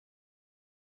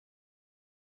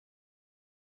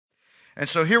And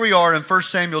so here we are in 1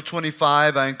 Samuel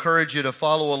 25. I encourage you to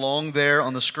follow along there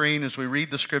on the screen as we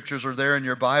read the scriptures, or there in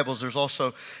your Bibles. There's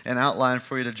also an outline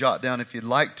for you to jot down if you'd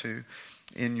like to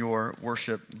in your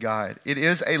worship guide. It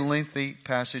is a lengthy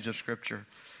passage of scripture,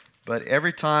 but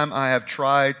every time I have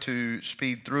tried to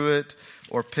speed through it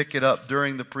or pick it up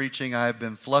during the preaching, I have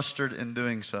been flustered in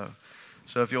doing so.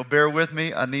 So if you'll bear with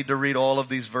me, I need to read all of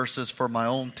these verses for my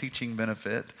own teaching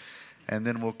benefit, and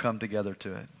then we'll come together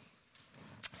to it.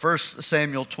 1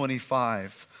 Samuel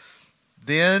 25.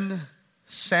 Then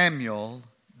Samuel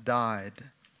died,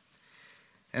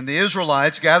 and the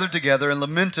Israelites gathered together and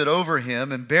lamented over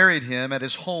him and buried him at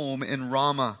his home in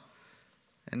Ramah.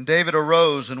 And David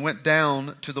arose and went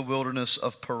down to the wilderness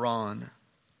of Paran.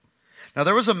 Now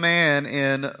there was a man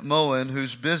in Moab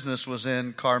whose business was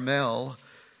in Carmel,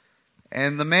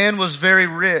 and the man was very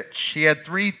rich. He had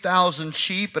 3,000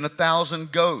 sheep and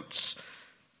 1,000 goats.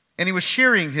 And he was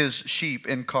shearing his sheep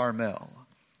in Carmel.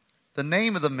 The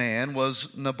name of the man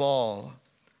was Nabal,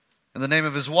 and the name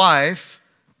of his wife,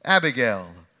 Abigail.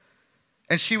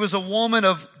 And she was a woman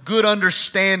of good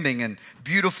understanding and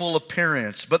beautiful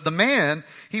appearance. But the man,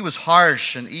 he was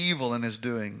harsh and evil in his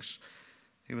doings.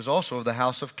 He was also of the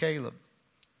house of Caleb.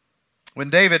 When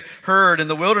David heard in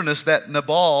the wilderness that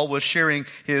Nabal was shearing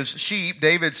his sheep,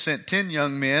 David sent 10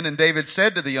 young men, and David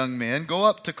said to the young men, "Go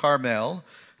up to Carmel,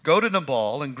 go to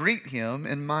Nabal and greet him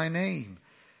in my name.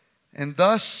 And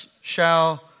thus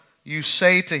shall you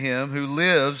say to him who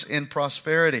lives in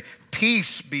prosperity,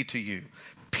 peace be to you,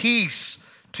 peace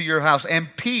to your house,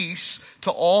 and peace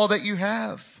to all that you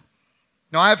have.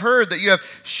 Now I have heard that you have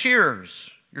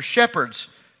shearers, your shepherds,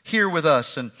 here with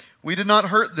us, and we did not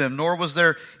hurt them, nor was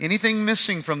there anything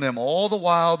missing from them all the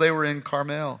while they were in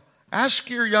Carmel. Ask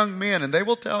your young men, and they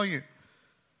will tell you.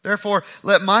 Therefore,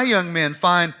 let my young men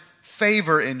find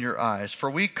favor in your eyes, for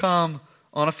we come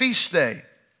on a feast day.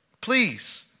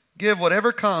 Please give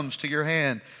whatever comes to your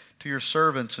hand to your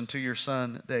servants and to your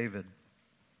son David."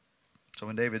 So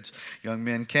when David's young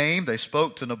men came, they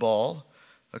spoke to Nabal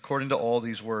according to all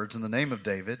these words in the name of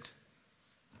David,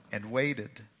 and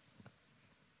waited.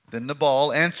 Then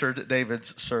Nabal answered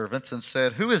David's servants and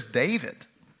said, "Who is David?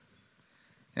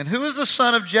 And who is the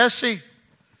son of Jesse?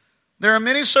 There are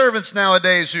many servants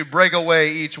nowadays who break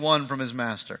away each one from his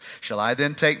master. Shall I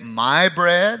then take my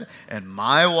bread and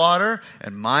my water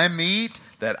and my meat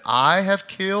that I have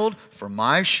killed for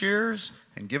my shears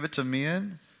and give it to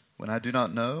men when I do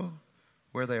not know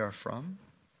where they are from?"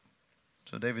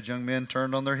 So David's young men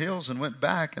turned on their heels and went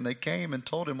back, and they came and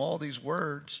told him all these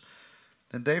words.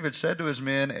 Then David said to his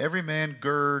men, "Every man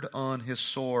gird on his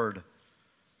sword."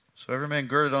 So every man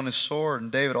girded on his sword,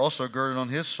 and David also girded on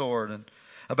his sword. And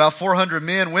about 400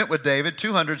 men went with David.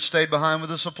 200 stayed behind with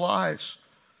the supplies.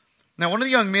 Now one of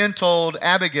the young men told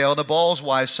Abigail, Nabal's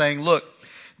wife, saying, "Look,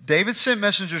 David sent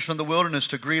messengers from the wilderness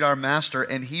to greet our master,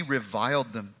 and he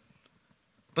reviled them.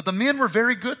 But the men were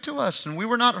very good to us, and we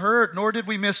were not hurt, nor did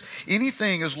we miss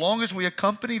anything as long as we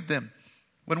accompanied them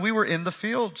when we were in the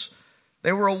fields.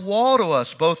 They were a wall to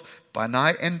us, both by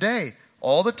night and day,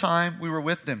 all the time we were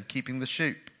with them, keeping the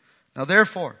sheep. Now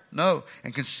therefore, know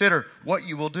and consider what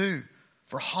you will do.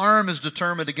 For harm is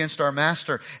determined against our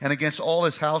master and against all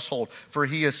his household, for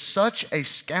he is such a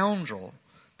scoundrel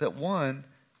that one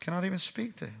cannot even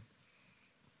speak to him."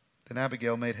 Then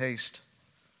Abigail made haste,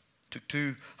 took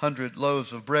 200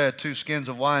 loaves of bread, 2 skins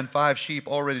of wine, 5 sheep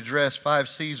already dressed, 5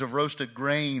 seahs of roasted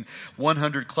grain,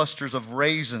 100 clusters of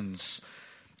raisins,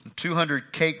 and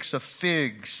 200 cakes of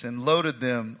figs, and loaded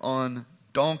them on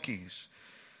donkeys.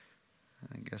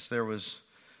 I guess there was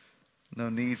no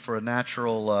need for a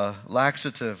natural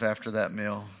laxative after that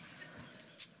meal.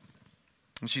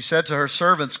 And she said to her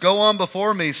servants, "Go on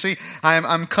before me. See,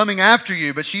 I'm coming after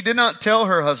you." But she did not tell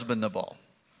her husband Nabal.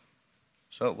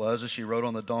 So it was, as she rode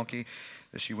on the donkey,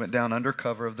 that she went down under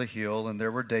cover of the hill, and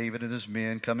there were David and his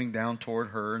men coming down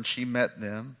toward her, and she met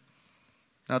them.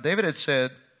 Now David had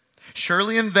said,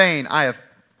 "Surely in vain I have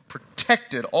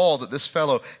protected all that this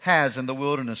fellow has in the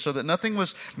wilderness, so that nothing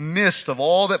was missed of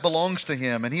all that belongs to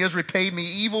him, and he has repaid me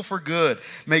evil for good.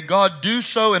 May God do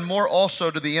so and more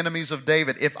also to the enemies of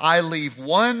David, if I leave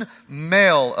one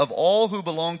male of all who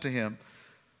belong to him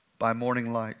by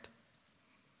morning light."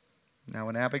 Now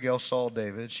when Abigail saw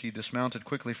David, she dismounted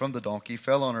quickly from the donkey,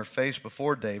 fell on her face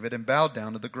before David, and bowed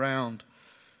down to the ground.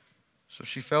 So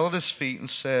she fell at his feet and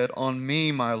said, "On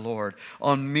me, my Lord,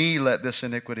 on me let this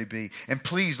iniquity be. And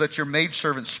please let your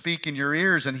maidservant speak in your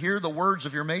ears and hear the words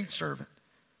of your maidservant.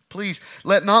 Please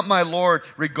let not my Lord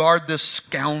regard this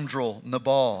scoundrel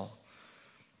Nabal.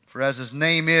 For as his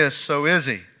name is, so is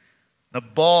he.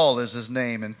 Nabal is his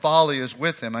name, and folly is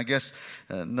with him. I guess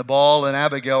Nabal and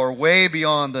Abigail are way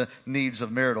beyond the needs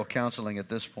of marital counseling at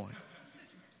this point.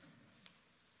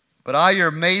 But I, your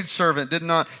maidservant, did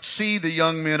not see the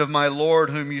young men of my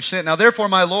Lord whom you sent. Now therefore,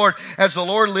 my Lord, as the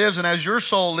Lord lives and as your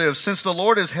soul lives, since the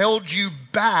Lord has held you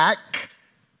back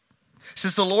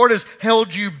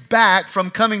from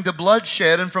coming to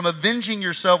bloodshed and from avenging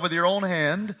yourself with your own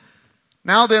hand,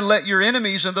 now then let your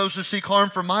enemies and those who seek harm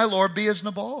for my Lord be as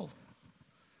Nabal.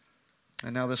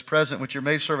 And now this present which your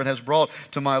maidservant has brought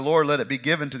to my Lord, let it be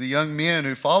given to the young men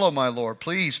who follow my Lord.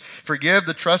 Please forgive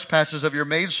the trespasses of your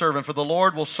maidservant, for the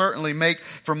Lord will certainly make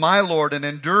for my Lord an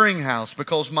enduring house,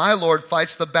 because my Lord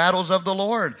fights the battles of the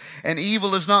Lord, and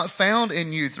evil is not found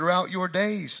in you throughout your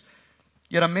days.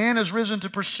 Yet a man has risen to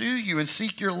pursue you and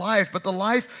seek your life, but the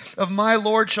life of my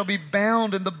Lord shall be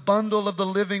bound in the bundle of the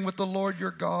living with the Lord your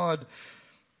God.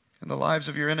 And the lives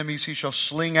of your enemies he shall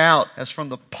sling out as from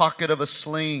the pocket of a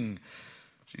sling.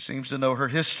 She seems to know her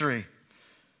history.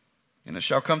 And it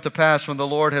shall come to pass when the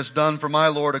Lord has done for my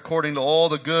Lord according to all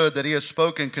the good that he has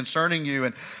spoken concerning you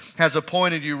and has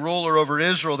appointed you ruler over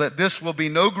Israel, that this will be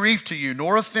no grief to you,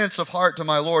 nor offense of heart to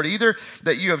my Lord, either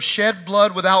that you have shed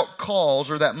blood without cause,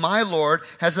 or that my Lord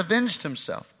has avenged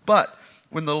himself. But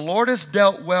when the Lord has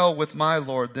dealt well with my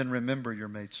Lord, then remember your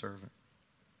maidservant.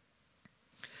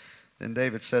 Then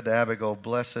David said to Abigail,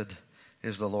 Blessed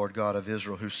is the Lord God of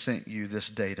Israel, who sent you this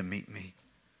day to meet me.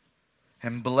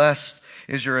 And blessed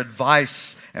is your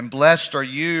advice, and blessed are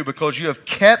you, because you have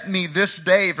kept me this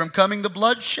day from coming to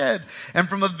bloodshed, and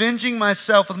from avenging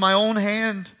myself with my own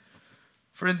hand.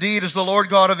 For indeed, as the Lord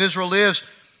God of Israel lives,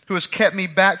 who has kept me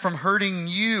back from hurting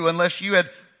you, unless you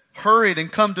had hurried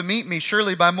and come to meet me,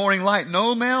 surely by morning light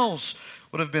no males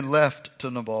would have been left to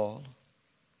Nabal.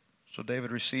 So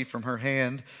David received from her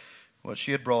hand what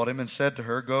she had brought him, and said to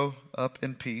her, Go up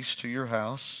in peace to your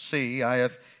house. See, I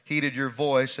have heeded your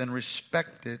voice and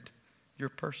respected your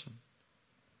person.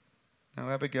 Now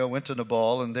Abigail went to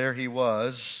Nabal, and there he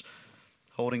was,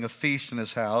 holding a feast in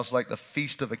his house, like the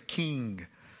feast of a king.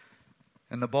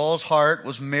 And Nabal's heart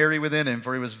was merry within him,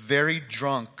 for he was very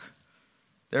drunk.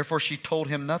 Therefore she told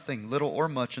him nothing, little or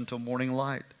much, until morning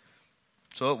light.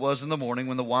 So it was in the morning,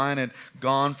 when the wine had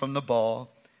gone from Nabal,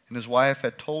 and his wife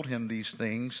had told him these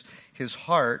things, his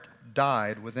heart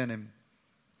died within him,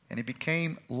 and he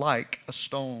became like a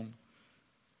stone.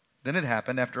 Then it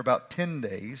happened, after about 10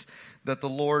 days, that the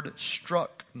Lord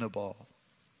struck Nabal,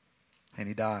 and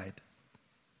he died.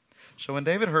 So when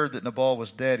David heard that Nabal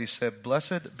was dead, he said,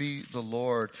 Blessed be the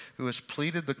Lord, who has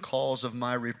pleaded the cause of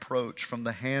my reproach from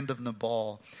the hand of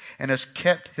Nabal, and has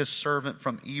kept his servant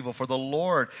from evil. For the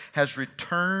Lord has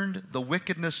returned the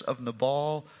wickedness of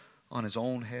Nabal on his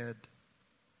own head.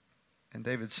 And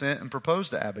David sent and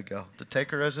proposed to Abigail to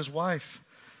take her as his wife.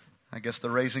 I guess the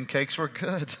raisin cakes were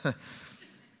good.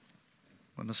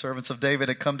 When the servants of David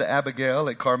had come to Abigail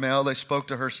at Carmel, they spoke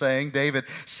to her, saying, David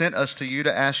sent us to you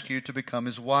to ask you to become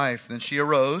his wife. Then she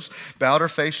arose, bowed her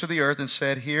face to the earth, and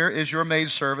said, Here is your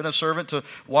maidservant, a servant to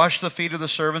wash the feet of the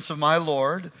servants of my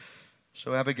Lord.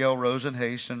 So Abigail rose in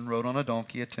haste and rode on a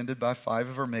donkey, attended by 5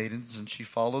 of her maidens, and she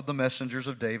followed the messengers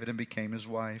of David and became his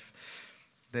wife.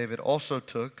 David also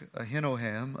took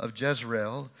Ahinoam of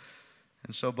Jezreel,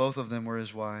 and so both of them were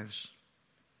his wives.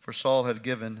 For Saul had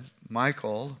given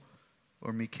Michal,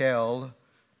 or Michal,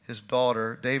 his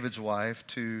daughter, David's wife,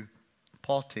 to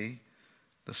Palti,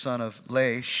 the son of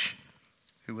Laish,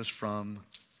 who was from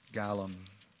Gallim.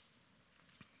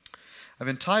 I've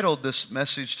entitled this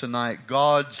message tonight,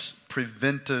 God's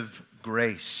Preventive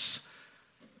Grace.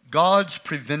 God's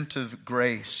preventive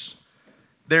grace.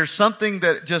 There's something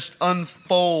that just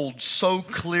unfolds so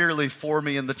clearly for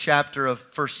me in the chapter of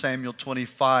 1 Samuel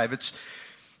 25.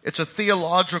 It's a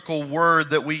theological word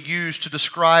that we use to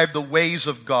describe the ways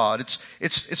of God.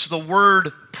 It's the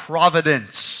word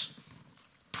providence.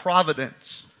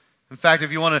 Providence. In fact,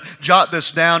 if you want to jot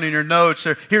this down in your notes,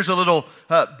 here's a little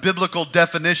biblical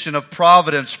definition of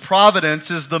providence.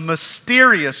 Providence is the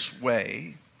mysterious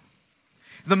way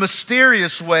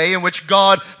in which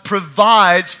God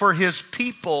provides for his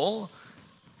people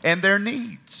and their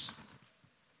needs.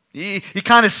 You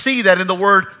kind of see that in the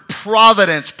word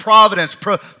providence. Providence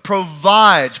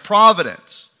provides.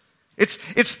 Providence.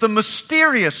 It's the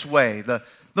mysterious way, the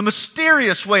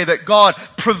mysterious way that God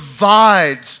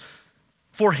provides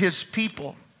for his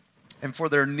people and for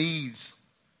their needs.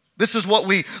 This is what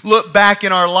we look back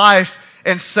in our life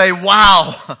and say,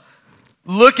 wow,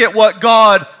 look at what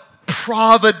God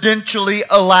providentially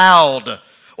allowed.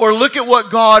 Or look at what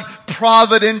God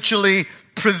providentially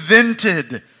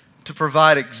prevented to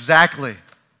provide exactly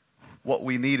what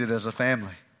we needed as a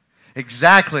family.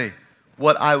 Exactly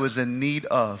what I was in need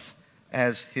of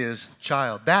as his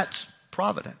child. That's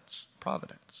providence.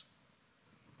 Providence.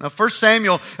 Now, 1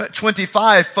 Samuel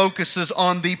 25 focuses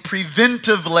on the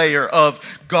preventive layer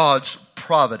of God's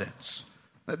providence.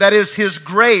 That is, his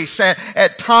grace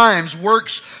at times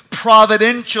works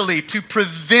providentially to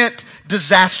prevent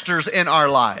disasters in our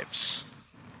lives.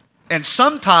 And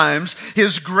sometimes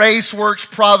his grace works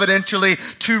providentially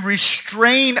to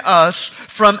restrain us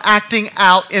from acting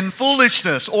out in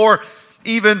foolishness, or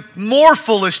even more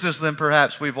foolishness than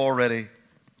perhaps we've already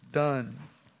done.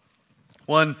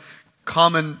 One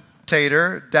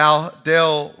commentator,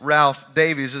 Dale Ralph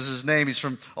Davies is his name. He's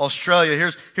from Australia.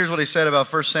 Here's what he said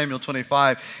about 1 Samuel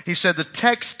 25. He said, the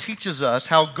text teaches us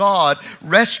how God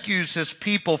rescues his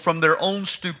people from their own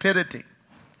stupidity,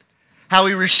 how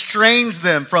he restrains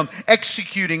them from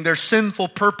executing their sinful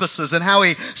purposes, and how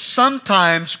he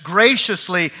sometimes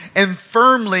graciously and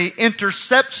firmly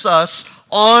intercepts us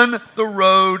on the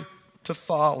road to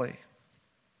folly.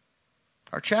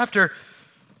 Our chapter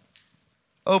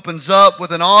opens up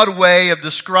with an odd way of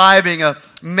describing a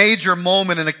major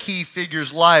moment in a key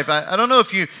figure's life. I don't know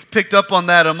if you picked up on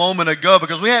that a moment ago,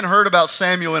 because we hadn't heard about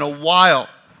Samuel in a while.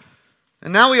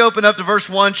 And now we open up to verse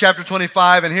 1, chapter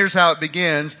 25, and here's how it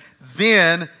begins.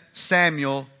 Then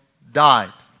Samuel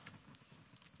died.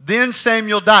 Then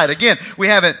Samuel died. Again, we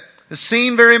haven't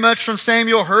seen very much from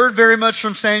Samuel, heard very much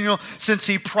from Samuel, since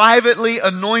he privately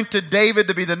anointed David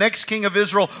to be the next king of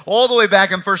Israel, all the way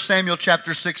back in 1 Samuel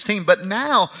chapter 16. But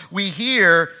now we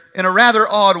hear, in a rather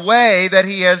odd way, that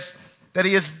he has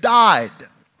died.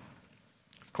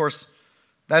 Of course,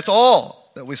 that's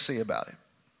all that we see about him.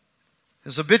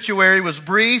 His obituary was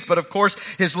brief, but of course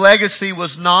his legacy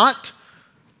was not.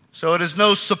 So it is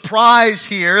no surprise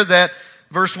here that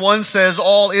verse 1 says,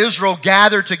 all Israel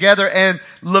gathered together and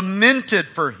lamented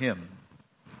for him.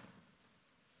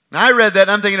 Now I read that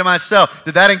and I'm thinking to myself,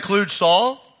 did that include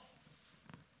Saul?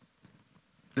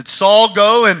 Did Saul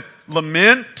go and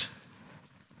lament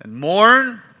and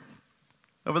mourn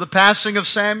over the passing of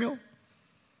Samuel?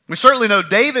 We certainly know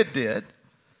David did,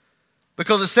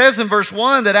 because it says in verse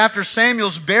 1 that after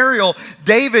Samuel's burial,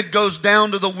 David goes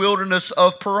down to the wilderness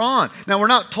of Paran. Now, we're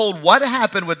not told what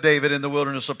happened with David in the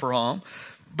wilderness of Paran,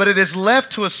 but it is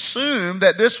left to assume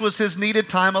that this was his needed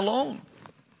time alone,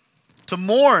 to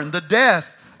mourn the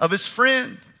death of his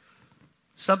friend.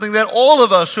 Something that all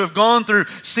of us who have gone through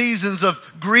seasons of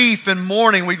grief and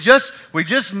mourning, we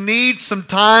just need some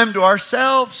time to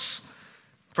ourselves.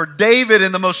 For David,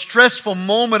 in the most stressful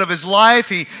moment of his life,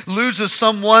 he loses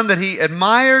someone that he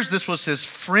admires. This was his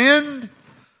friend.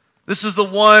 This is the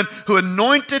one who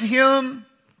anointed him.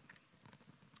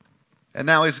 And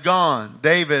now he's gone.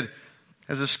 David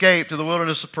has escaped to the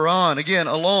wilderness of Paran. Again,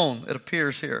 alone, it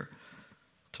appears here,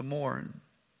 to mourn.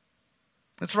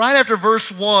 It's right after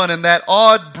verse 1 and that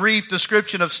odd, brief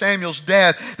description of Samuel's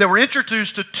death that we're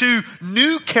introduced to two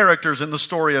new characters in the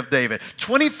story of David.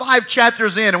 25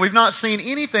 chapters in, and we've not seen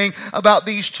anything about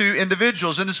these two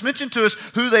individuals. And it's mentioned to us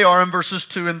who they are in verses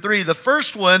 2 and 3. The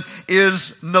first one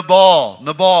is Nabal.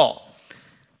 Nabal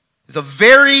is a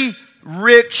very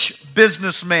rich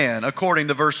businessman, according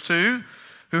to verse 2,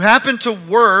 who happened to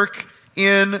work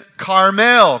in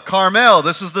Carmel. Carmel,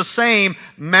 this is the same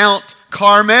Mount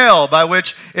Carmel by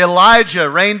which Elijah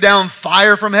rained down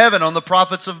fire from heaven on the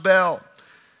prophets of Baal.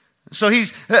 So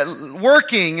he's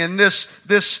working in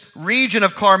this region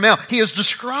of Carmel. He is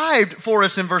described for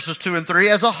us in verses 2 and 3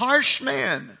 as a harsh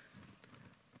man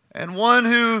and one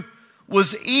who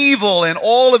was evil in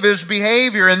all of his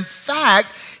behavior. In fact,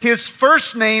 his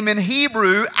first name in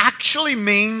Hebrew actually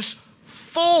means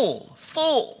fool.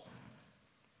 Fool.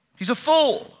 He's a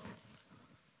fool.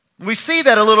 We see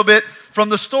that a little bit from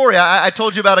the story. I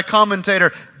told you about a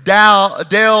commentator,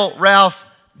 Dale Ralph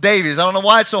Davies. I don't know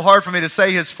why it's so hard for me to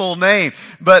say his full name,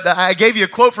 but I gave you a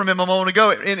quote from him a moment ago.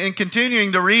 In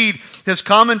continuing to read his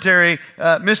commentary,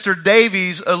 Mr.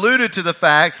 Davies alluded to the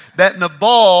fact that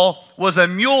Nabal was a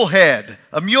mulehead.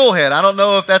 A mulehead. I don't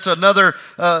know if that's another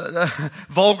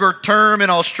vulgar term in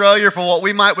Australia for what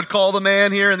we might would call the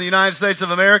man here in the United States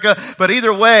of America, but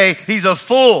either way, he's a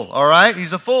fool, all right?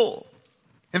 He's a fool.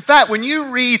 In fact, when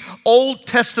you read Old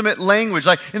Testament language,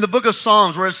 like in the book of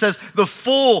Psalms where it says, the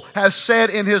fool has said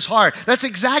in his heart, that's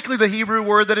exactly the Hebrew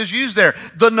word that is used there.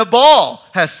 The Nabal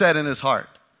has said in his heart,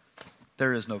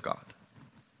 there is no God.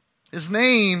 His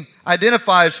name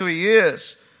identifies who he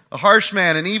is, a harsh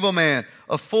man, an evil man,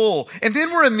 a fool. And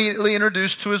then we're immediately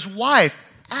introduced to his wife,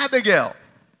 Abigail,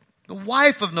 the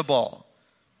wife of Nabal.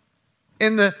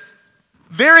 In the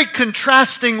very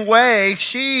contrasting way,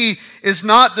 she is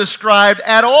not described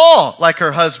at all like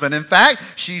her husband. In fact,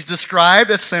 she's described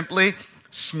as simply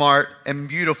smart, and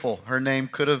beautiful. Her name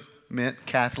could have meant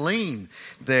Kathleen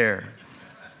there.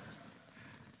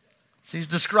 She's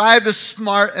described as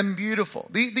smart and beautiful.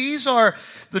 These are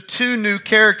the two new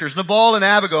characters, Nabal and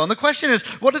Abigail. And the question is,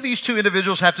 what do these two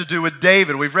individuals have to do with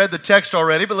David? We've read the text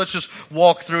already, but let's just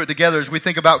walk through it together as we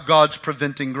think about God's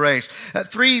preventing grace.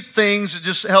 Three things, it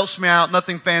just helps me out,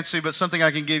 nothing fancy, but something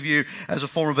I can give you as a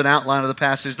form of an outline of the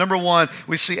passage. Number one,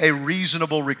 we see a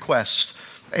reasonable request.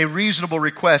 A reasonable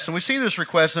request. And we see this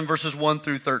request in verses 1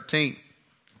 through 13.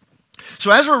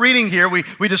 So as we're reading here,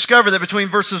 we discover that between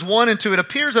verses 1 and 2, it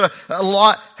appears that a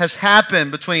lot has happened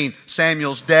between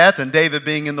Samuel's death and David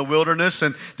being in the wilderness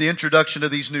and the introduction of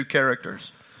these new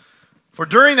characters. For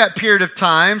during that period of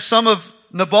time, some of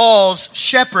Nabal's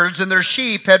shepherds and their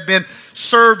sheep had been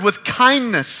served with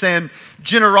kindness and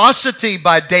generosity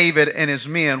by David and his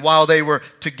men while they were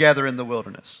together in the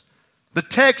wilderness. The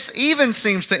text even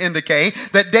seems to indicate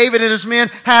that David and his men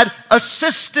had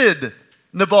assisted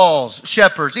Nabal's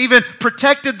shepherds, even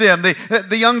protected them.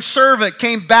 The young servant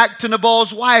came back to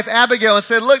Nabal's wife, Abigail, and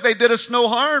said, look, they did us no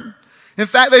harm. In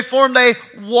fact, they formed a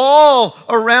wall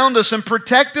around us and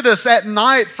protected us at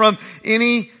night from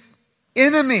any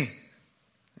enemy.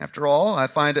 After all, I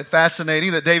find it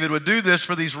fascinating that David would do this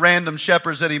for these random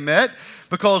shepherds that he met,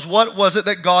 because what was it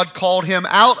that God called him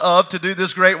out of to do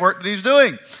this great work that he's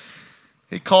doing?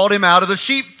 He called him out of the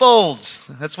sheepfolds.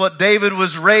 That's what David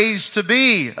was raised to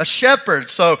be, a shepherd.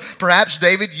 So perhaps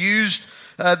David used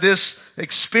this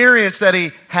experience that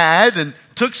he had and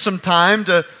took some time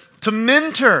to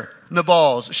mentor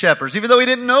Nabal's shepherds, even though he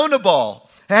didn't know Nabal.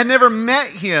 Had never met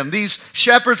him. These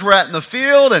shepherds were out in the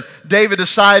field, and David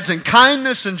decides in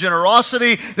kindness and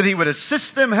generosity that he would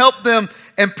assist them, help them,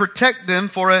 and protect them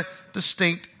for a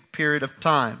distinct period of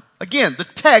time. Again, the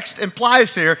text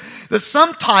implies here that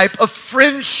some type of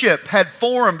friendship had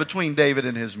formed between David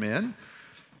and his men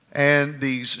and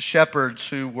these shepherds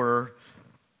who were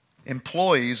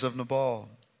employees of Nabal.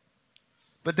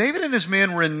 But David and his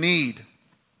men were in need.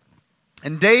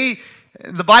 And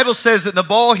the Bible says that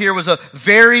Nabal here was a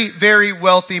very, very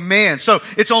wealthy man. So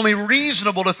it's only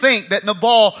reasonable to think that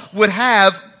Nabal would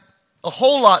have a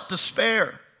whole lot to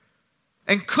spare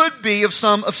and could be of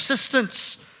some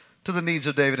assistance to the needs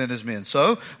of David and his men.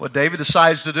 So, what David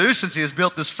decides to do, since he has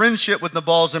built this friendship with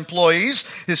Nabal's employees,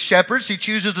 his shepherds, he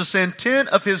chooses to send 10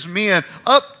 of his men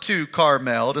up to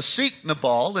Carmel to seek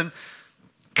Nabal and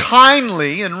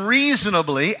kindly and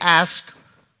reasonably ask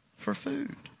for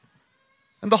food.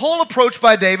 And the whole approach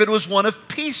by David was one of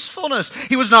peacefulness.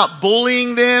 He was not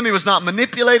bullying them. He was not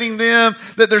manipulating them.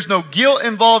 That there's no guilt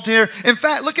involved here. In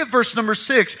fact, look at verse number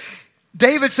 6.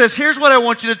 David says, here's what I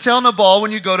want you to tell Nabal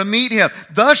when you go to meet him.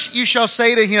 Thus you shall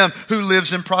say to him who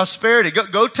lives in prosperity.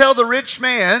 Go tell the rich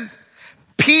man,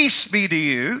 peace be to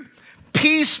you,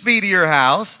 peace be to your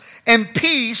house, and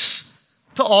peace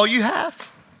to all you have.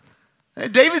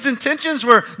 David's intentions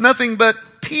were nothing but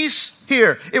peace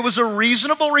here. It was a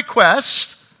reasonable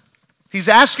request. He's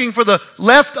asking for the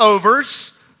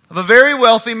leftovers of a very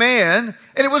wealthy man,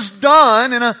 and it was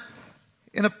done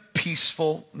in a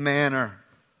peaceful manner.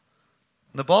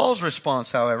 Nabal's response,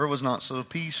 however, was not so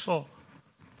peaceful.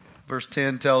 Verse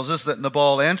 10 tells us that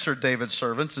Nabal answered David's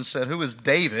servants and said, who is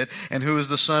David and who is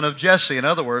the son of Jesse? In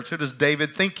other words, who does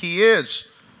David think he is?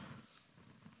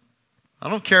 I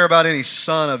don't care about any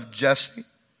son of Jesse.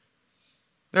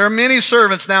 There are many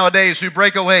servants nowadays who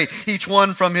break away, each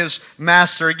one from his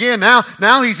master. Again,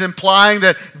 now he's implying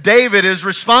that David is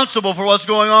responsible for what's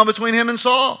going on between him and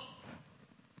Saul.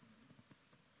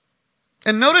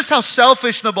 And notice how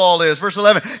selfish Nabal is. Verse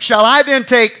 11, shall I then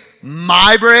take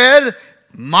my bread,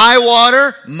 my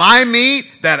water, my meat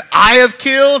that I have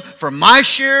killed for my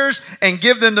shears and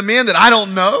give them to men that I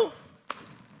don't know?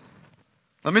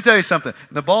 Let me tell you something.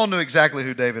 Nabal knew exactly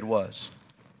who David was.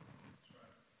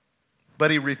 But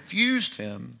he refused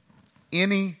him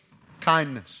any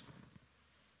kindness.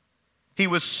 He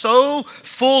was so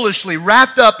foolishly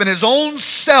wrapped up in his own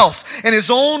self and his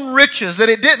own riches that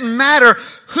it didn't matter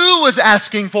who was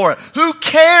asking for it. Who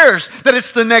cares that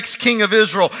it's the next king of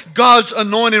Israel, God's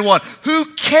anointed one? Who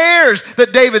cares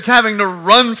that David's having to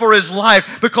run for his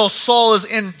life because Saul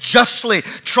is unjustly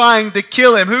trying to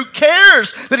kill him? Who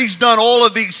cares that he's done all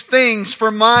of these things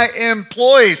for my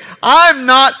employees? I'm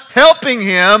not helping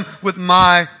him with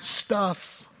my stuff.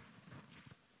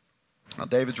 Now,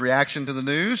 David's reaction to the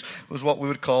news was what we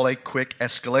would call a quick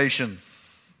escalation.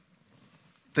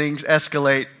 Things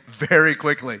escalate very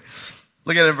quickly.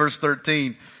 Look at it in verse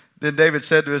 13. Then David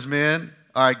said to his men,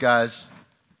 all right, guys,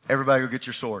 everybody go get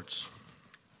your swords.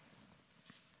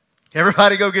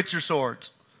 Everybody go get your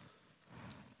swords.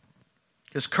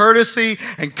 His courtesy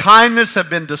and kindness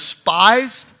have been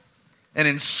despised. and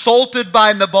insulted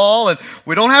by Nabal. And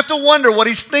we don't have to wonder what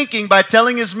he's thinking by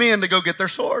telling his men to go get their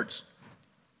swords.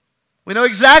 We know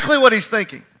exactly what he's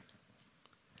thinking.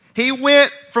 He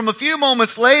went from a few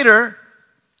moments later,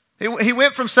 he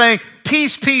went from saying,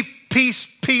 peace, peace, peace,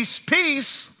 peace,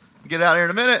 peace, get out here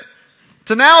in a minute,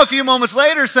 to now a few moments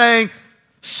later saying,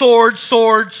 sword,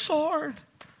 sword, sword.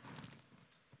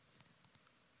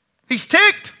 He's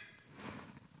ticked.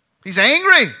 He's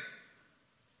angry.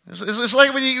 It's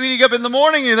like when you get up in the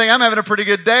morning and you think, I'm having a pretty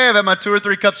good day. I've had my 2 or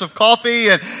 3 cups of coffee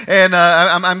and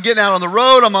I'm getting out on the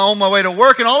road. I'm on my way to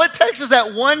work. And all it takes is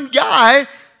that one guy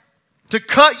to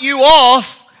cut you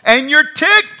off and you're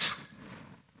ticked.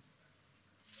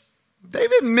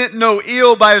 David meant no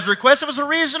ill by his request. It was a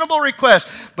reasonable request.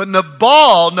 But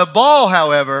Nabal,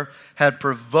 however, had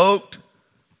provoked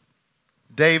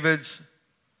David's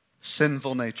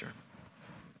sinful nature.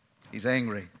 He's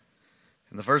angry.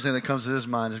 And the first thing that comes to his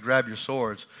mind is grab your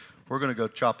swords. We're going to go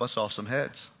chop us off some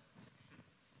heads.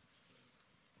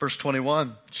 Verse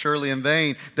 21, surely in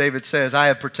vain, David says, I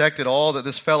have protected all that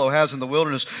this fellow has in the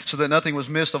wilderness so that nothing was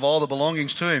missed of all the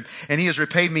belongings to him. And he has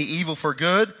repaid me evil for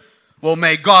good. Well,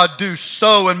 may God do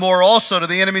so and more also to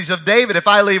the enemies of David if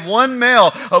I leave one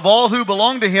male of all who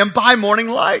belong to him by morning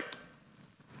light.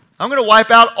 I'm going to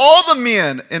wipe out all the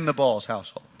men in Nabal's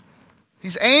household.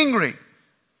 He's angry.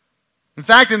 In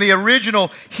fact, in the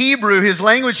original Hebrew, his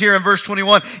language here in verse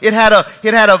 21, it had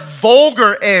a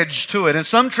vulgar edge to it. And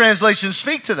some translations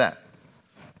speak to that.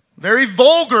 Very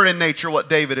vulgar in nature what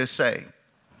David is saying.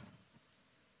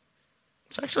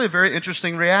 It's actually a very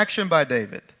interesting reaction by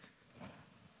David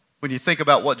when you think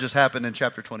about what just happened in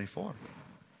chapter 24.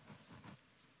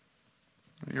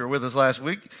 If you were with us last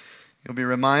week, you'll be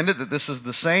reminded that this is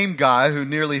the same guy who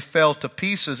nearly fell to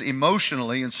pieces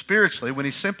emotionally and spiritually when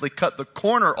he simply cut the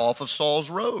corner off of Saul's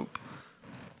robe.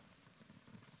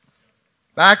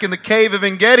 Back in the cave of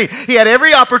En-Gedi, he had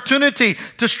every opportunity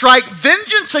to strike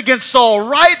vengeance against Saul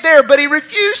right there, but he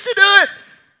refused to do it.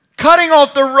 Cutting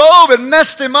off the robe and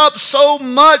messed him up so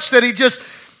much that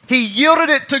he yielded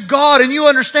it to God. And you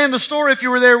understand the story if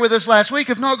you were there with us last week.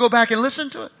 If not, go back and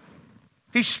listen to it.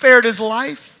 He spared his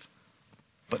life.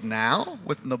 But now,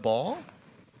 with Nabal,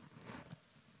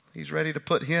 he's ready to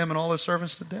put him and all his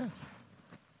servants to death.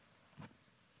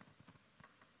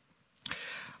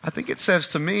 I think it says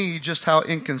to me just how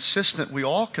inconsistent we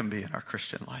all can be in our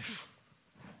Christian life.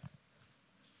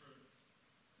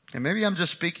 And maybe I'm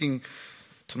just speaking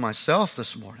to myself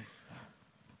this morning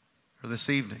or this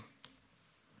evening.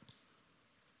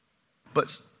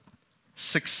 But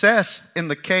success in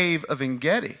the cave of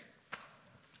En-Gedi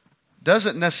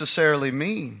doesn't necessarily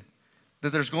mean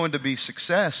that there's going to be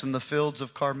success in the fields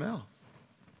of Carmel.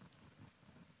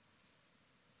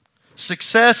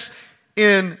 Success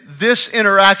in this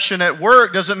interaction at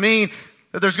work doesn't mean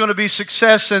that there's going to be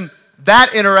success in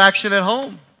that interaction at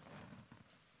home.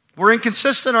 We're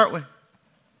inconsistent, aren't we?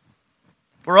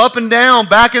 We're up and down,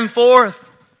 back and forth,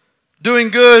 doing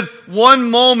good one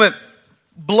moment,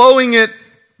 blowing it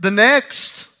the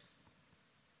next.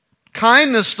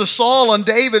 Kindness to Saul on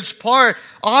David's part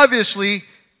obviously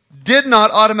did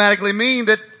not automatically mean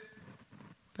that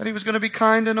he was going to be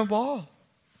kind to Nabal.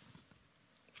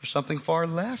 For something far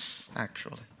less,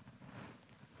 actually.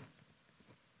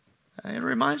 It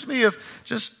reminds me of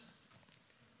just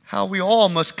how we all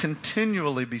must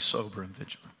continually be sober and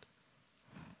vigilant.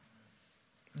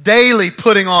 Daily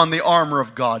putting on the armor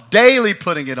of God. Daily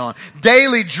putting it on.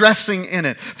 Daily dressing in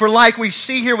it. For like we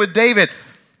see here with David,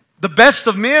 the best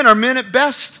of men are men at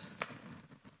best.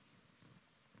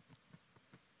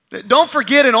 Don't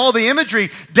forget in all the imagery,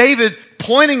 David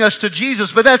pointing us to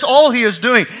Jesus, but that's all he is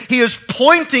doing. He is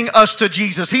pointing us to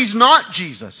Jesus. He's not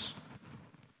Jesus.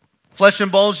 Flesh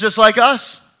and bones just like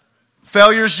us.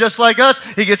 Failures just like us.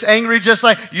 He gets angry just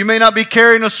like, you may not be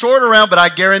carrying a sword around, but I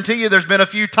guarantee you there's been a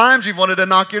few times you've wanted to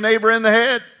knock your neighbor in the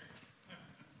head.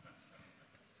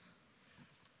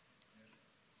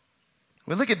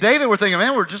 We look at David, we're thinking,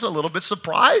 man, we're just a little bit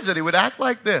surprised that he would act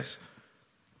like this.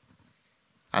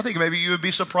 I think maybe you would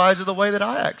be surprised at the way that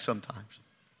I act sometimes.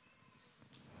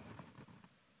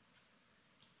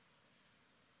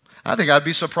 I think I'd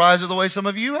be surprised at the way some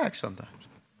of you act sometimes.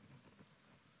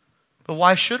 But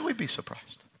why should we be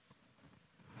surprised?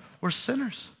 We're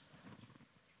sinners.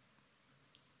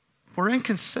 We're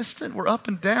inconsistent. We're up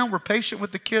and down. We're patient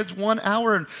with the kids 1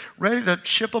 hour and ready to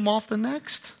ship them off the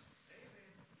next.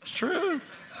 It's true.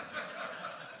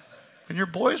 And your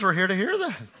boys were here to hear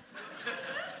that.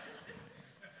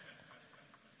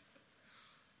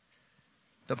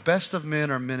 The best of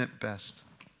men are men at best.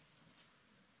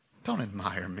 Don't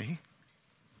admire me.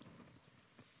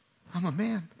 I'm a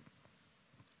man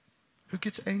who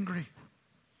gets angry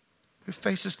who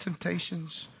faces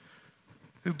temptations,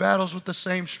 who battles with the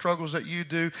same struggles that you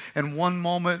do. And one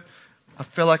moment, I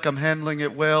feel like I'm handling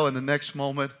it well, and the next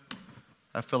moment,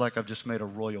 I feel like I've just made a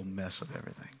royal mess of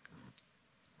everything.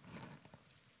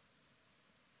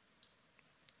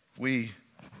 We,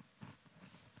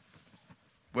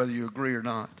 whether you agree or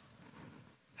not,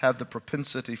 have the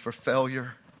propensity for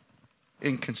failure,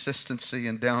 inconsistency,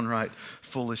 and downright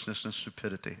foolishness and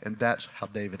stupidity. And that's how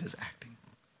David is acting.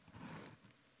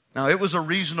 Now, it was a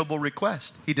reasonable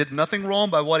request. He did nothing wrong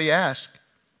by what he asked.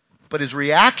 But his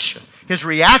reaction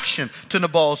to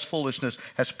Nabal's foolishness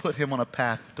has put him on a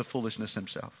path to foolishness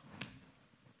himself.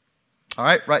 All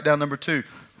right, write down number 2,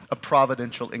 a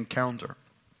providential encounter.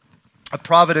 A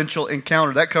providential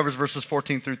encounter. That covers verses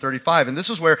 14 through 35. And this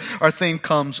is where our theme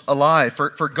comes alive.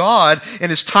 For God, in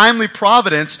His timely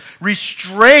providence,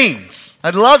 restrains.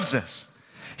 I love this.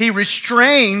 He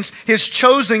restrains His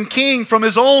chosen king from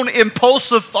his own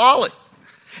impulsive folly.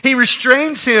 He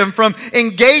restrains him from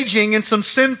engaging in some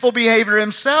sinful behavior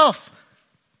himself.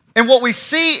 And what we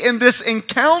see in this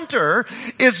encounter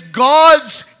is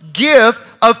God's gift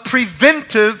of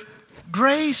preventive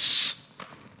grace.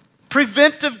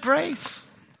 Preventive grace.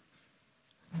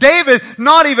 David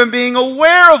not even being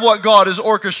aware of what God is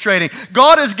orchestrating.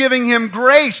 God is giving him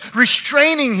grace,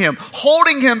 restraining him,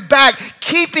 holding him back,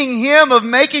 keeping him of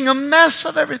making a mess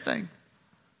of everything.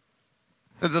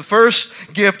 The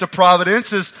first gift of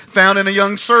providence is found in a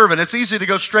young servant. It's easy to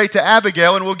go straight to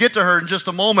Abigail, and we'll get to her in just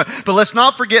a moment. But let's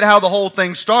not forget how the whole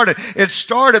thing started. It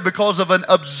started because of an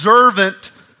observant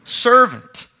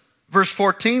servant. Verse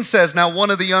 14 says, now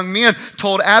one of the young men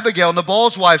told Abigail,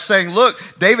 Nabal's wife, saying, look,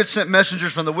 David sent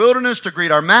messengers from the wilderness to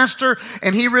greet our master,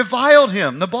 and he reviled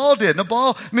him. Nabal did.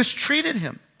 Nabal mistreated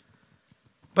him.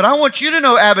 But I want you to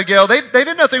know, Abigail, they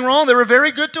did nothing wrong. They were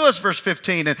very good to us, verse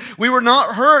 15. And we were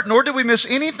not hurt, nor did we miss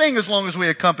anything as long as we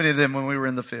accompanied them when we were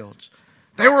in the fields.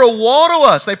 They were a wall to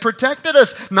us. They protected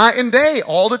us night and day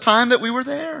all the time that we were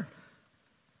there.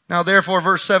 Now, therefore,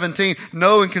 verse 17,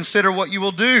 know and consider what you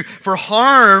will do, for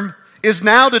harm is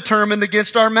now determined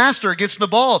against our master, against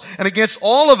Nabal, and against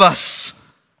all of us.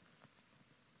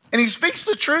 And he speaks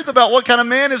the truth about what kind of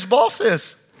man his boss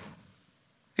is.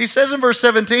 He says in verse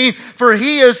 17, for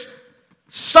he is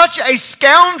such a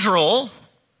scoundrel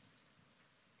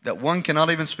that one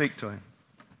cannot even speak to him.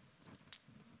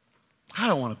 I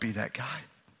don't want to be that guy.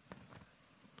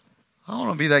 I don't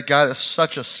want to be that guy that's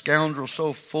such a scoundrel,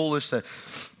 so foolish that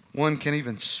one can't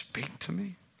even speak to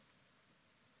me.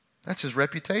 That's his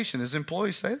reputation. His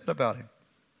employees say that about him.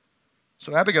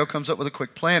 So Abigail comes up with a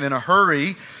quick plan in a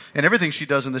hurry, and everything she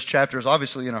does in this chapter is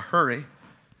obviously in a hurry.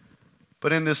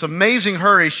 But in this amazing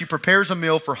hurry, she prepares a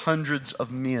meal for hundreds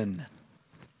of men.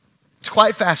 It's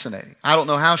quite fascinating. I don't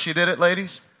know how she did it,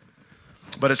 ladies,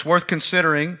 but it's worth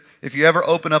considering if you ever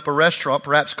open up a restaurant,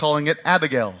 perhaps calling it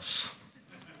Abigail's.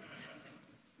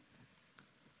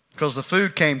 Because the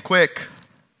food came quick.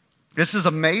 This is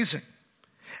amazing.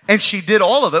 And she did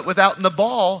all of it without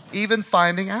Nabal even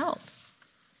finding out.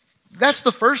 That's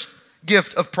the first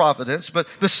gift of providence. But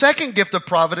the second gift of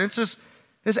providence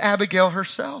is Abigail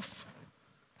herself.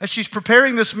 As she's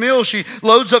preparing this meal, she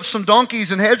loads up some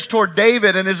donkeys and heads toward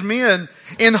David and his men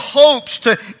in hopes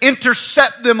to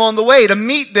intercept them on the way, to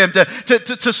meet them,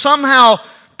 to somehow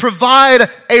provide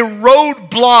a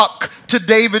roadblock to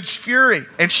David's fury.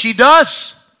 And she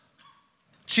does.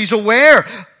 She's aware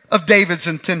of David's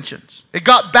intentions. It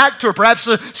got back to her. Perhaps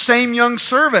the same young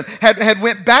servant had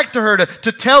went back to her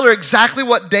to tell her exactly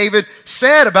what David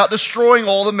said about destroying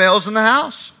all the males in the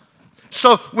house.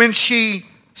 So when she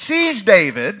sees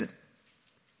David,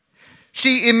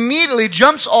 she immediately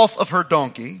jumps off of her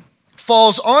donkey,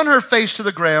 falls on her face to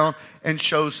the ground, and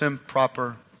shows him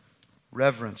proper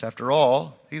reverence. After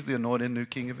all, he's the anointed new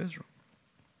king of Israel.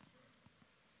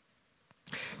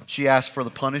 She asks for the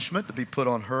punishment to be put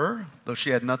on her, though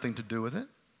she had nothing to do with it.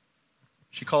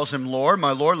 She calls him Lord.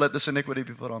 My Lord, let this iniquity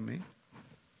be put on me.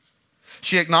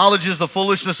 She acknowledges the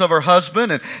foolishness of her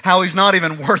husband and how he's not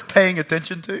even worth paying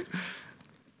attention to.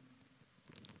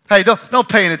 Hey, don't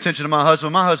pay any attention to my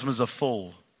husband. My husband's a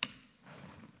fool.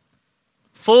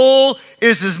 Fool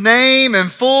is his name and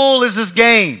fool is his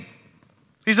game.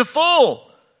 He's a fool.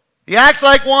 He acts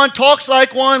like one, talks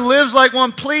like one, lives like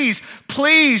one. Please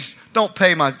don't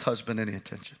pay my husband any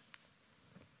attention.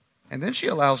 And then she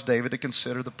allows David to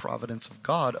consider the providence of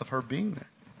God of her being there.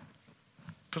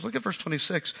 Because look at verse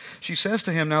 26. She says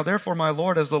to him, now therefore, my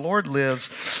Lord, as the Lord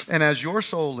lives and as your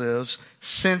soul lives,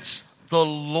 since the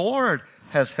Lord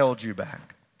has held you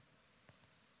back.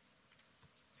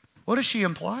 What is she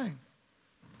implying?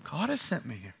 God has sent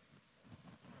me here.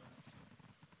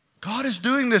 God is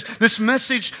doing this. This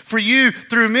message for you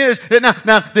through me is,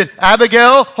 now, did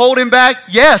Abigail hold him back?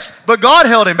 Yes, but God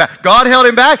held him back. God held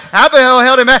him back. Abigail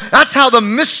held him back. That's how the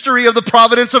mystery of the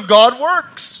providence of God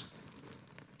works.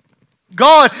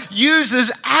 God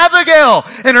uses Abigail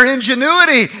and her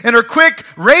ingenuity and her quick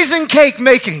raisin cake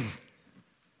making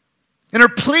and her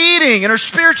pleading and her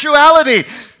spirituality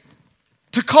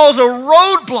to cause a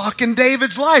roadblock in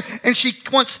David's life. And she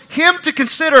wants him to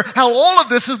consider how all of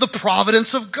this is the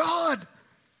providence of God.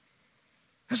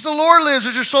 As the Lord lives,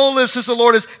 as your soul lives, since the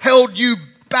Lord has held you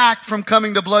back from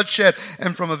coming to bloodshed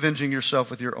and from avenging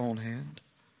yourself with your own hand.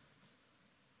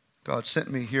 God sent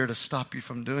me here to stop you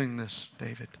from doing this,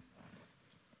 David.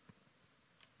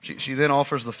 She then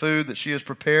offers the food that she has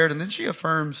prepared, and then she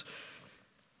affirms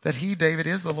that he, David,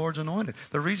 is the Lord's anointed.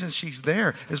 The reason she's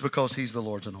there is because he's the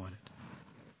Lord's anointed.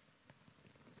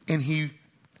 And he,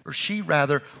 or she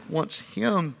rather, wants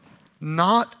him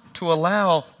not to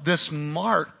allow this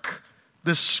mark,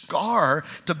 this scar,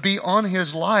 to be on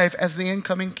his life as the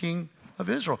incoming king of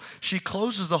Israel. She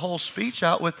closes the whole speech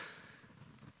out with,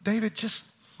 David, just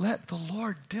let the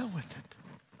Lord deal with it.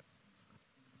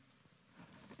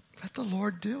 Let the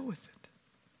Lord deal with it.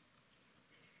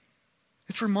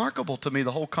 It's remarkable to me,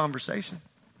 the whole conversation.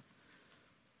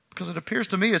 Because it appears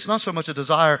to me it's not so much a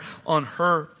desire on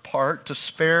her part to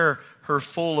spare her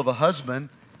fool of a husband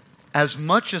as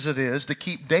much as it is to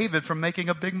keep David from making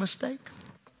a big mistake.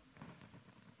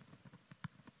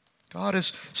 God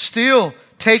is still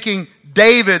taking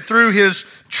David through his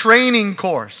training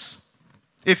course,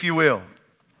 if you will.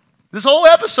 This whole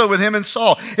episode with him and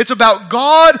Saul, it's about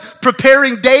God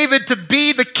preparing David to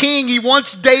be the king he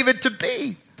wants David to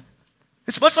be.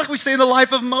 It's much like we see in the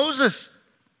life of Moses.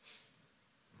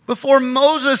 Before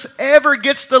Moses ever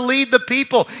gets to lead the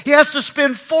people, he has to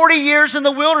spend 40 years in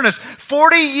the wilderness.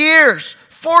 40 years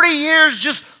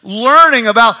just learning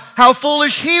about how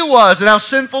foolish he was and how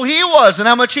sinful he was and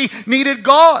how much he needed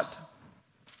God.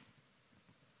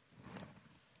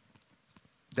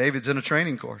 David's in a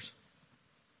training course.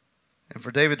 And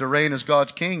for David to reign as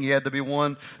God's king, he had to be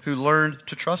one who learned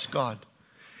to trust God.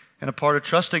 And a part of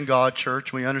trusting God,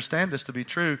 church, we understand this to be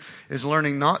true, is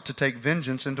learning not to take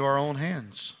vengeance into our own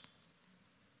hands.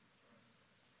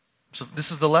 So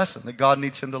this is the lesson that God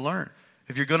needs him to learn.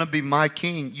 If you're going to be my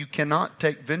king, you cannot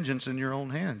take vengeance in your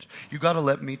own hands. You've got to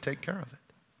let me take care of it.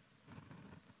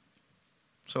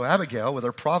 So Abigail, with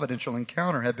her providential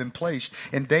encounter, had been placed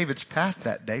in David's path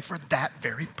that day for that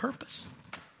very purpose.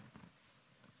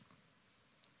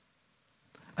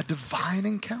 A divine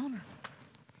encounter.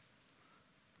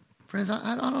 Friends,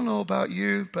 I don't know about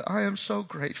you, but I am so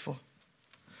grateful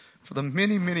for the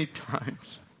many, many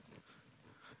times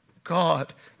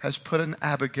God has put an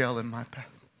Abigail in my path.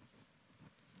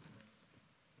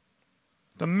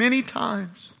 The many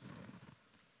times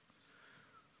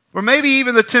where maybe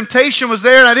even the temptation was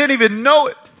there and I didn't even know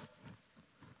it.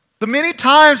 The many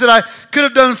times that I could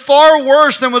have done far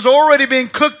worse than was already being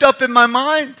cooked up in my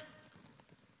mind.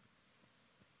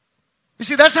 You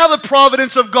see, that's how the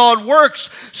providence of God works.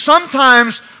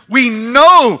 Sometimes we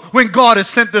know when God has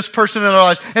sent this person in our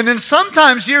lives. And then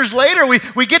sometimes years later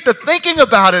we get to thinking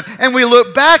about it and we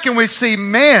look back and we see,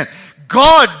 man,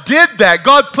 God did that.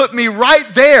 God put me right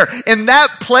there in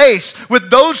that place with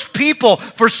those people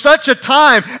for such a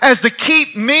time as to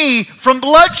keep me from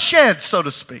bloodshed, so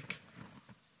to speak.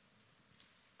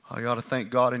 Oh, you ought to thank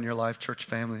God in your life, church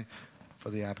family, for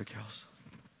the Abigails.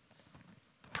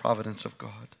 The providence of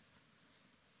God.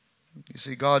 You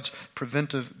see, God's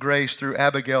preventive grace through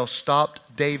Abigail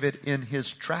stopped David in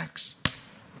his tracks.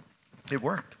 It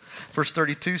worked. Verse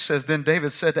 32 says, Then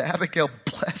David said to Abigail,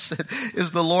 Blessed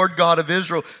is the Lord God of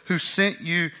Israel who sent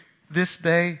you this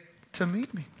day to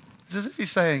meet me. It's as if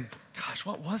he's saying, gosh,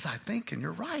 what was I thinking?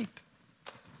 You're right.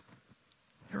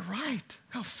 You're right.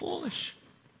 How foolish.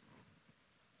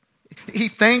 He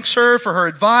thanks her for her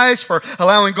advice, for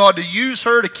allowing God to use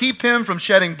her to keep him from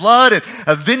shedding blood and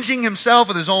avenging himself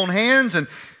with his own hands. And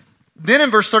then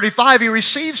in verse 35, he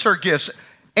receives her gifts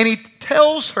and he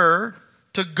tells her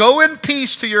to go in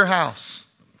peace to your house.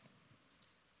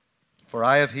 For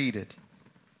I have heeded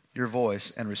your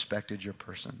voice and respected your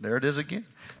person. There it is again,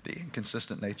 the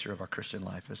inconsistent nature of our Christian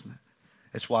life, isn't it?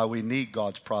 It's why we need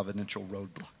God's providential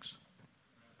roadblocks.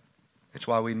 It's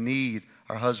why we need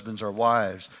our husbands, our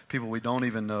wives, people we don't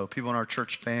even know, people in our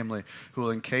church family who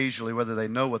will occasionally, whether they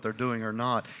know what they're doing or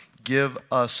not, give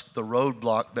us the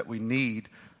roadblock that we need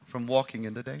from walking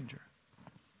into danger.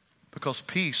 Because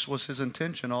peace was his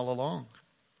intention all along.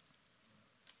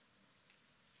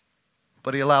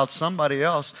 But he allowed somebody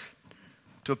else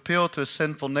to appeal to his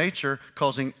sinful nature,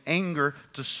 causing anger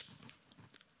to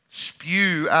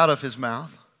spew out of his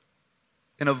mouth.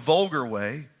 in a vulgar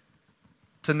way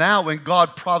to now when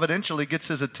God providentially gets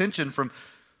his attention from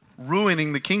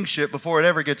ruining the kingship before it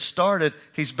ever gets started,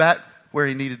 he's back where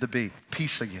he needed to be.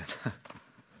 Peace again.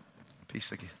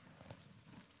 Peace again.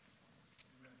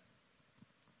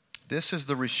 This is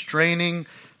the restraining,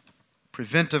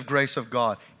 preventive grace of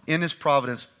God. In his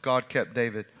providence, God kept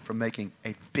David from making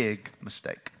a big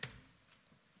mistake.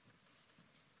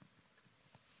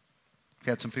 You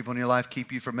had some people in your life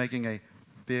keep you from making a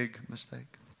big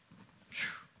mistake? Whew.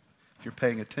 If you're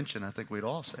paying attention, I think we'd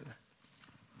all say that.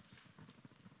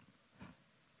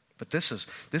 But this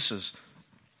is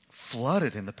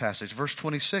flooded in the passage. Verse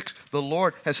 26, the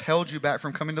Lord has held you back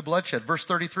from coming to bloodshed. Verse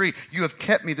 33, you have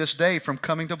kept me this day from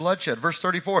coming to bloodshed. Verse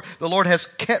 34, the Lord has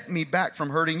kept me back from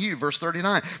hurting you. Verse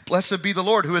 39, blessed be the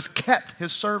Lord who has kept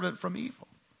his servant from evil.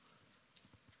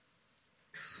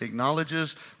 He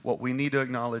acknowledges what we need to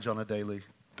acknowledge on a daily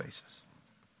basis.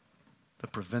 The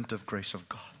preventive grace of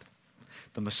God.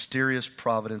 The mysterious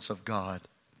providence of God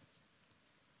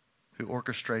who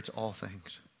orchestrates all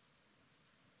things.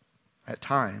 At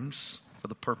times, for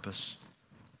the purpose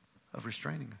of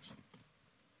restraining us.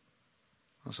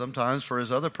 Well, sometimes, for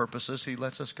his other purposes, he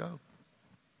lets us go.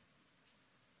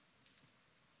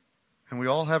 And we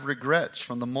all have regrets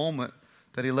from the moment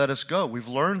that he let us go. We've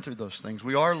learned through those things.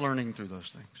 We are learning through those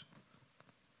things.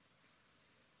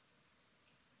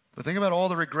 But think about all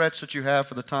the regrets that you have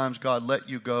for the times God let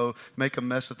you go, make a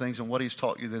mess of things, and what he's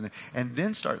taught you then. And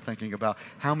then start thinking about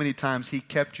how many times he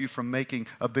kept you from making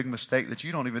a big mistake that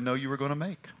you don't even know you were going to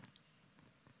make.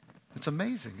 It's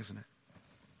amazing, isn't it?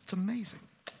 It's amazing.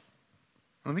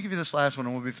 Let me give you this last one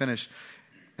and we'll be finished.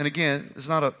 And again, it's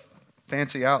not a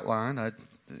fancy outline.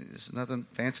 It's nothing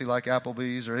fancy like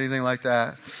Applebee's or anything like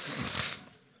that.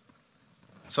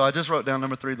 So I just wrote down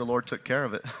number 3, the Lord took care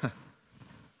of it.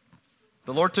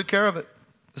 The Lord took care of it.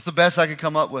 It's the best I could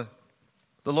come up with.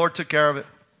 The Lord took care of it.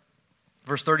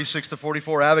 Verse 36 to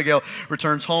 44, Abigail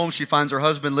returns home. She finds her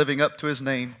husband living up to his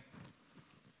name.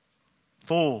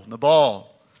 Fool,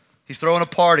 Nabal. He's throwing a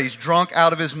party. He's drunk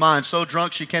out of his mind. So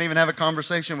drunk she can't even have a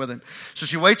conversation with him. So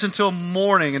she waits until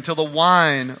morning, until the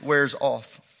wine wears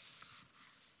off.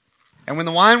 And when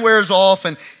the wine wears off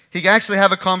and he can actually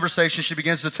have a conversation, she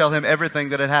begins to tell him everything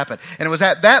that had happened. And it was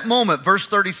at that moment, verse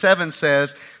 37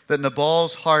 says, that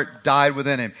Nabal's heart died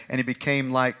within him, and he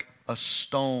became like a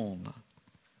stone.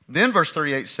 Then verse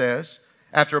 38 says,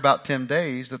 after about 10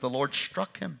 days, that the Lord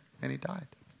struck him, and he died.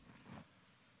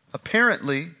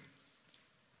 Apparently,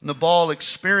 Nabal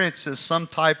experiences some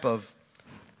type of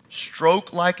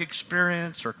stroke-like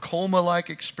experience or coma-like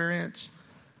experience.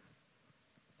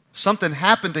 Something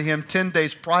happened to him 10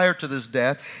 days prior to this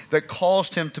death that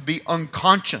caused him to be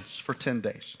unconscious for 10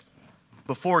 days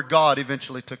before God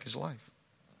eventually took his life.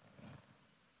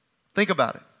 Think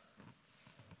about it.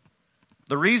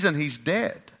 The reason he's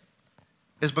dead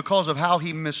is because of how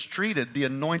he mistreated the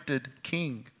anointed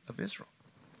king of Israel.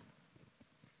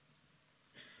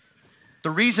 The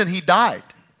reason he died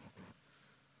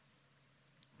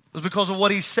was because of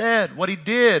what he said, what he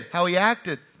did, how he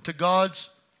acted to God's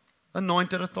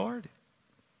anointed authority.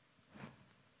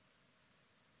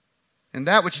 And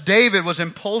that which David was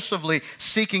impulsively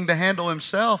seeking to handle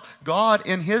himself, God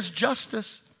in his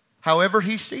justice, however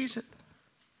he sees it,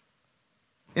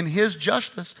 in his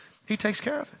justice, he takes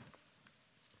care of it.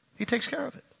 He takes care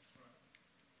of it.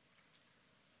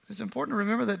 It's important to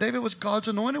remember that David was God's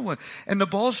anointed one. And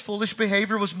Nabal's foolish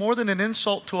behavior was more than an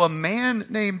insult to a man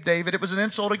named David. It was an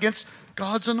insult against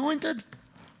God's anointed.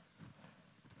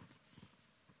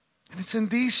 And it's in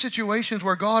these situations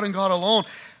where God and God alone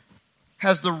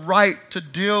has the right to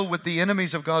deal with the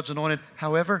enemies of God's anointed,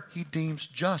 however he deems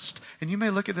just. And you may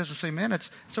look at this and say, man, it's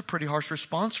a pretty harsh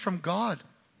response from God.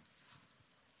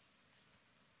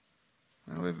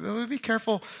 We'll be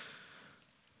careful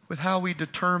with how we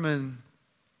determine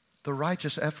the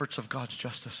righteous efforts of God's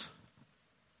justice.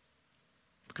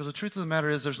 Because the truth of the matter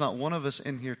is there's not one of us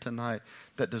in here tonight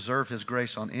that deserve his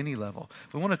grace on any level.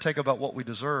 If we want to take about what we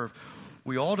deserve,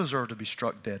 we all deserve to be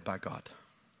struck dead by God.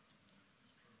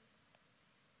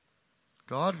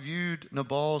 God viewed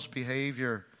Nabal's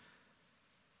behavior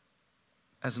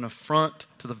as an affront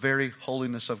to the very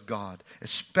holiness of God,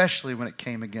 especially when it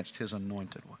came against his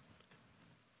anointed one.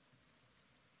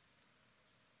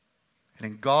 And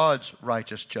in God's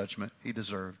righteous judgment, he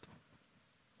deserved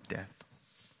death.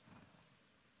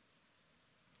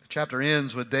 The chapter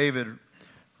ends with David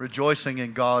rejoicing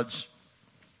in God's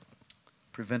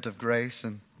preventive grace,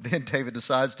 and then David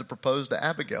decides to propose to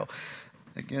Abigail.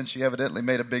 Again, she evidently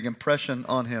made a big impression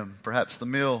on him. Perhaps the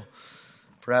meal,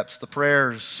 perhaps the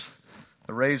prayers,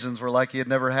 the raisins were like he had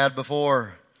never had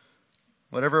before.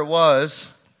 Whatever it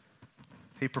was,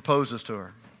 he proposes to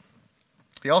her.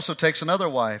 He also takes another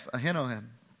wife, Ahinoam.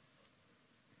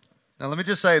 Now let me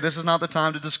just say, this is not the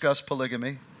time to discuss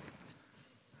polygamy.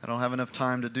 I don't have enough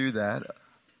time to do that.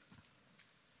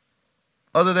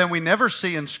 Other than we never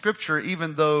see in Scripture,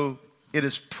 even though it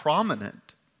is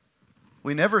prominent,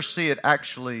 we never see it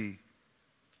actually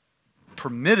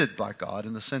permitted by God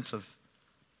in the sense of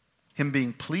Him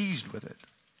being pleased with it.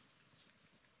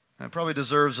 And it probably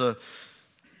deserves a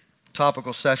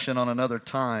topical session on another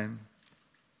time.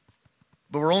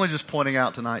 But we're only just pointing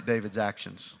out tonight David's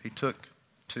actions. He took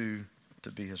two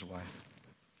to be his wife.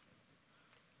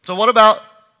 So what about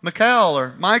Michal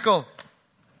or Michal?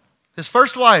 His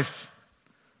first wife.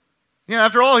 You know,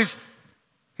 after all, he's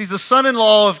the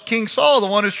son-in-law of King Saul, the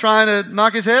one who's trying to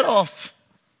knock his head off.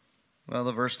 Well,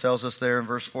 the verse tells us there in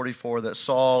verse 44 that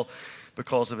Saul,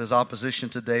 because of his opposition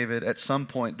to David, at some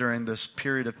point during this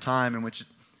period of time in which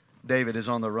David is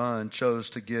on the run, chose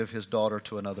to give his daughter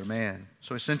to another man.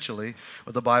 So essentially,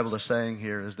 what the Bible is saying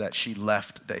here is that she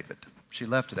left David. She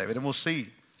left David. And we'll see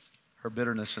her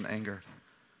bitterness and anger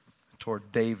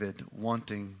toward David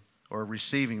wanting or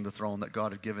receiving the throne that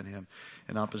God had given him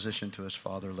in opposition to his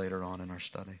father later on in our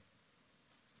study.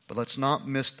 But let's not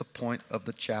miss the point of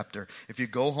the chapter. If you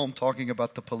go home talking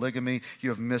about the polygamy, you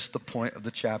have missed the point of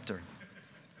the chapter.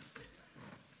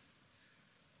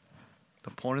 The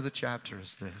point of the chapter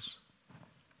is this.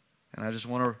 And I just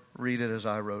want to read it as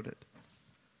I wrote it.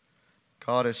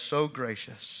 God is so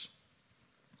gracious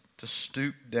to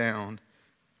stoop down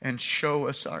and show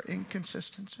us our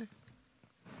inconsistency.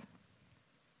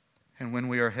 And when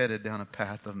we are headed down a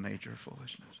path of major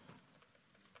foolishness.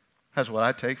 That's what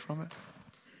I take from it.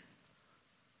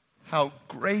 How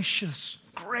gracious,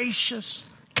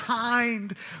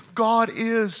 kind God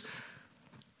is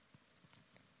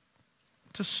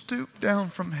to stoop down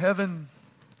from heaven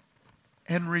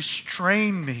and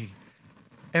restrain me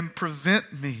and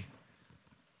prevent me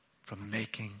from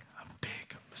making a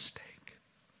big mistake.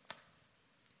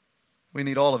 We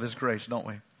need all of His grace, don't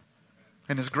we?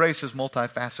 And His grace is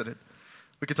multifaceted.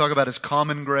 We could talk about His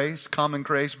common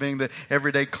grace being the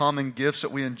everyday common gifts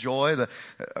that we enjoy,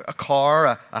 a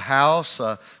car, a house,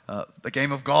 a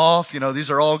game of golf. You know, these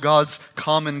are all God's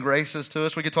common graces to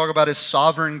us. We could talk about His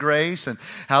sovereign grace and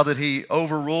how that He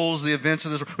overrules the events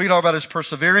of this. We could talk about His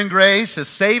persevering grace, His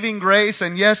saving grace,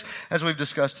 and yes, as we've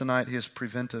discussed tonight, His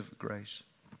preventive grace.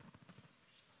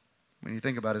 When you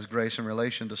think about His grace in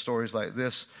relation to stories like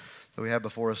this that we have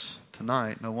before us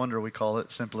tonight, no wonder we call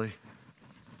it simply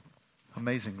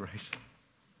amazing grace.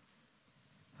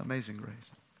 Amazing grace.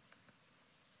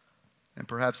 And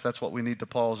perhaps that's what we need to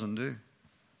pause and do.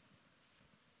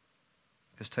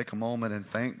 Is take a moment and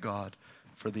thank God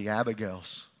for the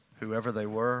Abigails, whoever they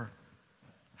were,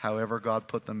 however God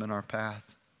put them in our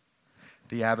path.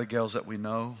 The Abigails that we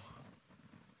know.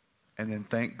 And then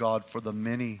thank God for the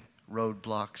many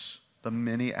roadblocks, the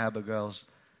many Abigails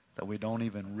that we don't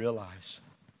even realize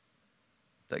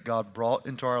that God brought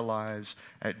into our lives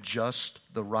at just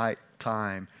the right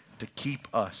time to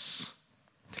keep us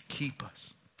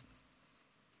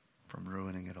from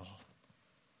ruining it all.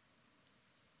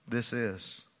 This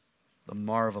is the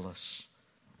marvelous,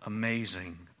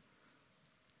 amazing,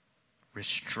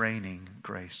 restraining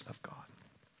grace of God.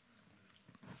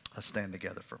 Let's stand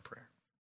together for prayer.